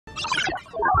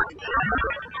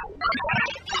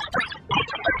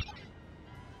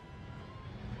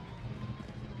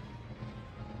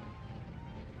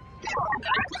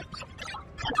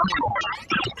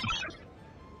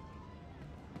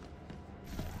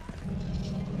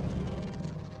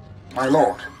My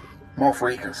lord,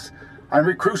 Morphrikus, I'm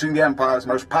recruiting the Empire's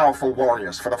most powerful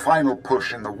warriors for the final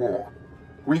push in the war.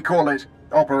 We call it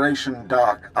Operation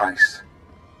Dark Ice.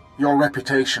 Your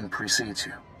reputation precedes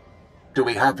you. Do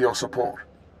we have your support?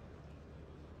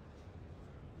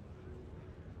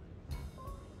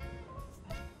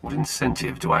 What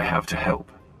incentive do I have to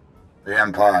help? The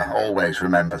Empire always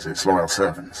remembers its loyal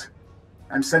servants.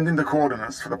 I'm sending the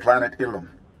coordinates for the planet Ilum.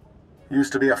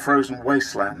 Used to be a frozen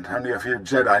wasteland only a few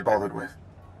Jedi bothered with.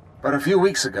 But a few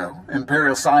weeks ago,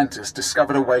 Imperial scientists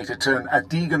discovered a way to turn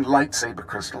Adegan lightsaber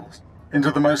crystals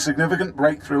into the most significant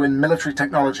breakthrough in military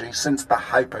technology since the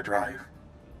hyperdrive.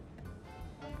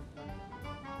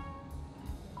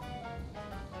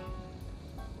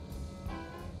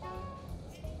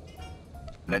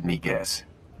 Let me guess.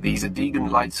 These Adegan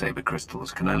lightsaber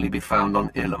crystals can only be found on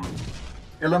Ilum.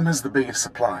 Ilum is the biggest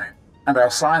supply, and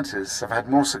our scientists have had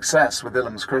more success with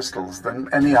Ilum's crystals than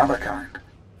any other kind.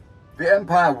 The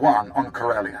Empire won on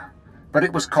Corellia, but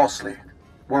it was costly.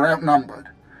 We're outnumbered.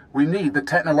 We need the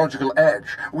technological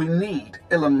edge. We need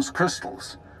Ilum's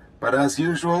crystals. But as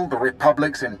usual, the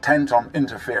Republic's intent on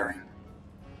interfering.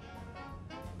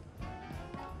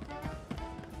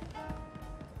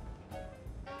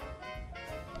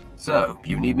 So,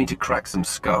 you need me to crack some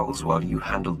skulls while you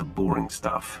handle the boring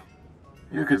stuff.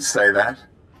 You could say that.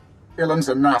 Ilum's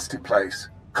a nasty place.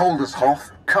 Cold as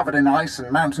Hoth, covered in ice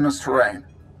and mountainous terrain.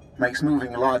 Makes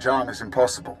moving large armies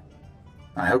impossible.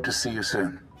 I hope to see you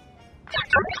soon.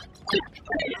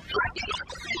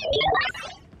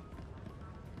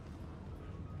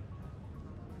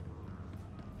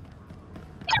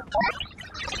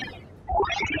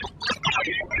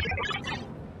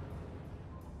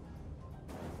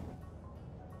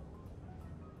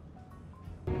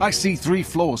 I see 3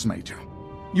 flaws, Major.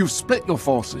 You've split your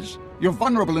forces, you're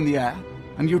vulnerable in the air,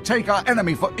 and you take our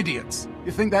enemy for idiots.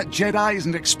 You think that Jedi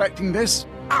isn't expecting this?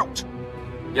 Out!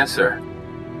 Yes, sir.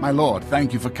 My lord,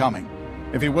 thank you for coming.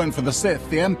 If it weren't for the Sith,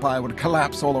 the Empire would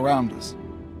collapse all around us.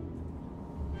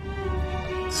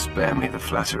 Spare me the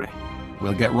flattery.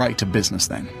 We'll get right to business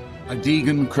then.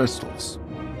 Adegan crystals.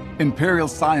 Imperial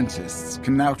scientists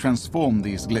can now transform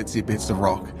these glitzy bits of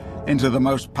rock into the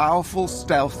most powerful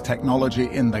stealth technology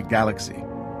in the galaxy.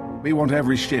 We want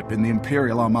every ship in the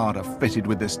Imperial Armada fitted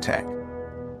with this tech.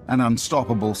 An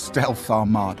unstoppable stealth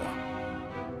armada.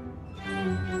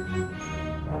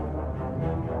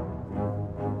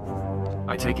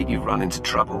 I take it you've run into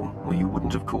trouble, or you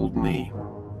wouldn't have called me.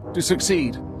 To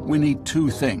succeed, we need 2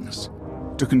 things.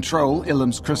 To control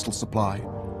Ilum's crystal supply,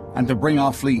 and to bring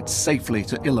our fleet safely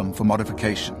to Ilum for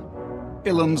modification.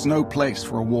 Ilum's no place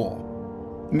for a war.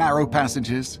 Narrow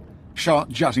passages, sharp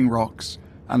jutting rocks,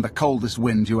 and the coldest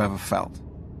wind you ever felt.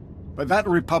 But that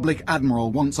Republic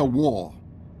Admiral wants a war.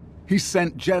 He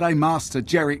sent Jedi Master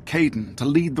Jarek Kaden to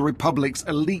lead the Republic's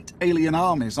elite alien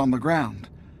armies on the ground.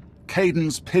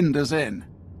 Kaden's pinned us in.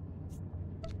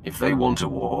 If they want a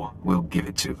war, we'll give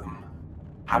it to them.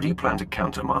 How do you plan to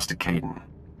counter Master Kaden?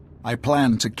 I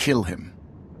plan to kill him.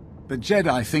 The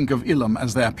Jedi think of Ilum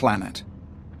as their planet.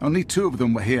 Only 2 of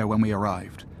them were here when we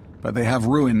arrived, but they have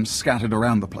ruins scattered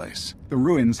around the place. The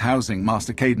ruins housing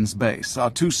Master Kaden's base are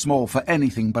too small for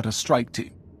anything but a strike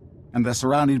team, and they're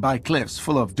surrounded by cliffs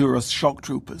full of Duras shock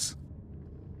troopers.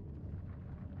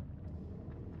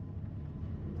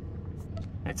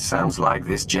 It sounds like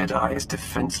this Jedi is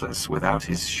defenseless without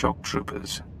his shock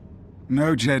troopers.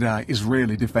 No Jedi is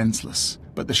really defenseless,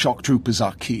 but the shock troopers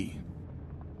are key.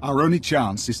 Our only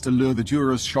chance is to lure the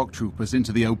Duras shock troopers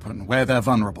into the open, where they're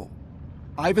vulnerable.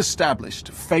 I've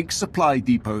established fake supply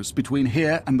depots between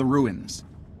here and the ruins.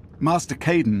 Master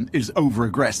Kaden is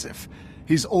over-aggressive.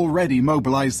 He's already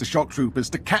mobilized the shock troopers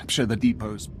to capture the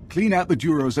depots, clean out the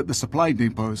Duros at the supply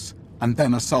depots, and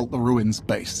then assault the ruins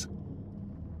base.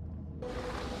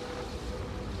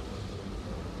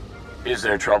 Is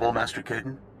there trouble, Master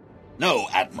Kaden? No,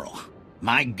 Admiral.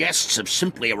 My guests have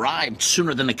simply arrived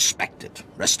sooner than expected.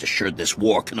 Rest assured this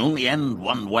war can only end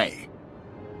one way.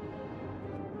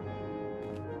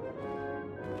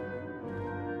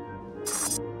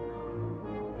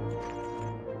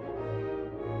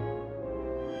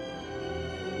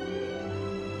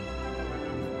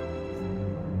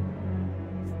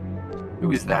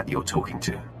 Who is that you're talking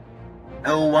to?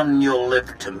 No one you'll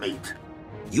live to meet.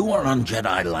 You are on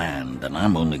Jedi land, and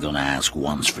I'm only going to ask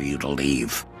once for you to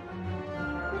leave.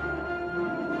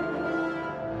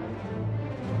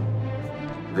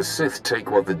 The Sith take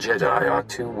what the Jedi are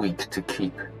too weak to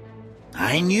keep.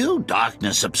 I knew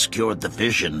darkness obscured the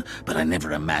vision, but I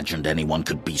never imagined anyone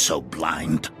could be so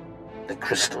blind. The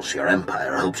crystals your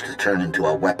empire hopes to turn into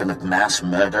a weapon of mass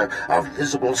murder are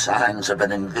visible signs of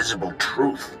an invisible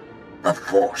truth. The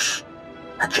Force.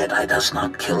 A Jedi does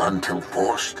not kill until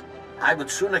forced. I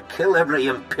would sooner kill every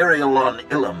Imperial on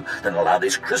Ilum than allow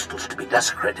these crystals to be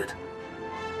desecrated.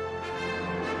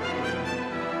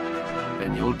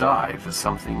 Then you'll die for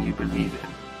something you believe in.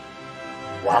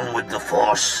 One with the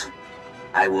Force,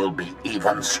 I will be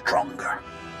even stronger.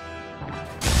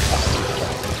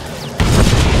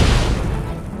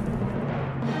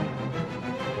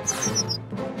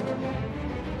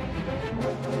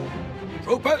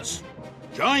 Troopers,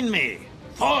 join me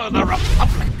for the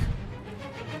Republic!